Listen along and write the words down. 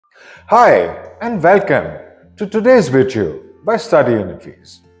Hi and welcome to today's video by Study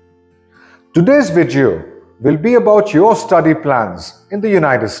Unifees. Today's video will be about your study plans in the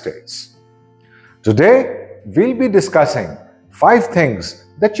United States. Today we'll be discussing 5 things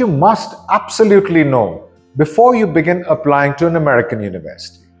that you must absolutely know before you begin applying to an American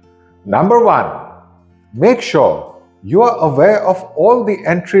university. Number 1. Make sure you are aware of all the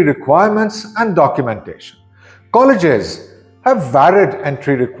entry requirements and documentation. Colleges have varied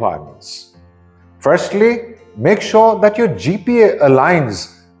entry requirements. Firstly, make sure that your GPA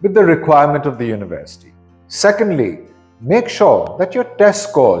aligns with the requirement of the university. Secondly, make sure that your test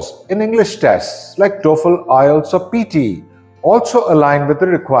scores in English tests like TOEFL, IELTS or PTE also align with the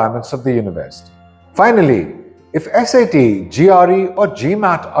requirements of the university. Finally, if SAT, GRE or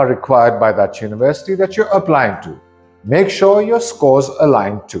GMAT are required by that university that you're applying to, make sure your scores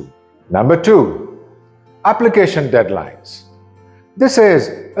align too. Number 2. Application deadlines. This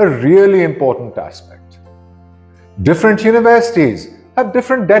is a really important aspect. Different universities have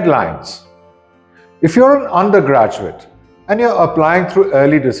different deadlines. If you're an undergraduate and you're applying through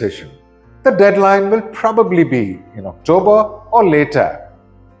early decision, the deadline will probably be in October or later.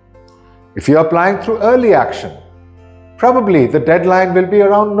 If you're applying through early action, probably the deadline will be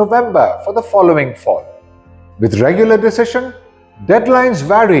around November for the following fall. With regular decision, deadlines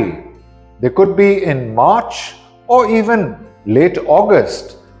vary. They could be in March or even late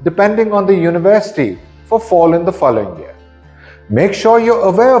August, depending on the university for fall in the following year. Make sure you're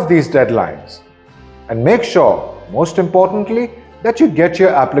aware of these deadlines and make sure, most importantly, that you get your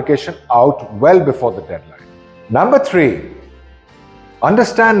application out well before the deadline. Number 3.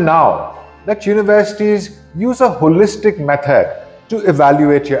 Understand now that universities use a holistic method to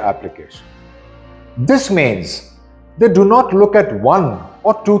evaluate your application. This means they do not look at 1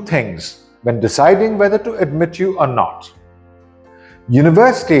 or 2 things when deciding whether to admit you or not.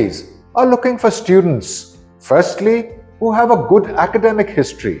 Universities are looking for students, firstly, who have a good academic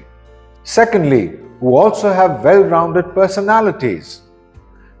history. Secondly, who also have well-rounded personalities.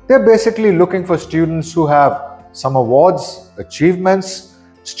 They're basically looking for students who have some awards, achievements,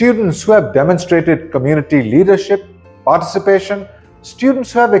 students who have demonstrated community leadership, participation,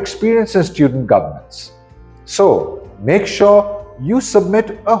 students who have experience in student governments. So, make sure you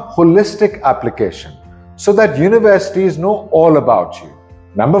submit a holistic application so that universities know all about you.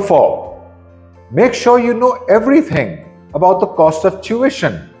 Number 4. Make sure you know everything about the cost of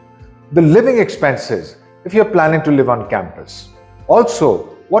tuition, the living expenses if you're planning to live on campus.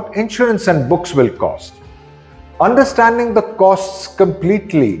 Also, what insurance and books will cost. Understanding the costs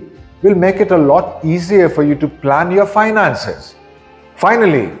completely will make it a lot easier for you to plan your finances.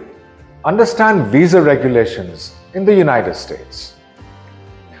 Finally, understand visa regulations in the United States.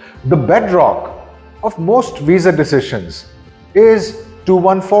 The bedrock of most visa decisions is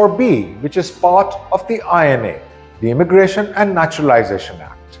 214B, which is part of the INA, the Immigration and Naturalization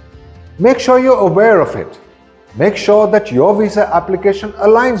Act. Make sure you're aware of it. Make sure that your visa application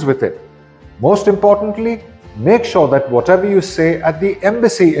aligns with it. Most importantly, make sure that whatever you say at the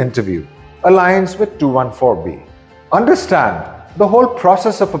embassy interview aligns with 214B. Understand the whole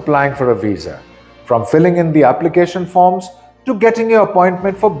process of applying for a visa, from filling in the application forms to getting your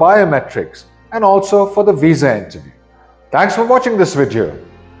appointment for biometrics and also for the visa interview. Thanks for watching this video.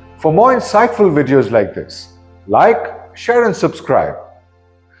 For more insightful videos like this, like, share and subscribe.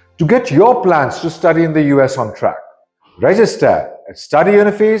 To get your plans to study in the US on track, register at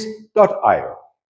studyunifees.io.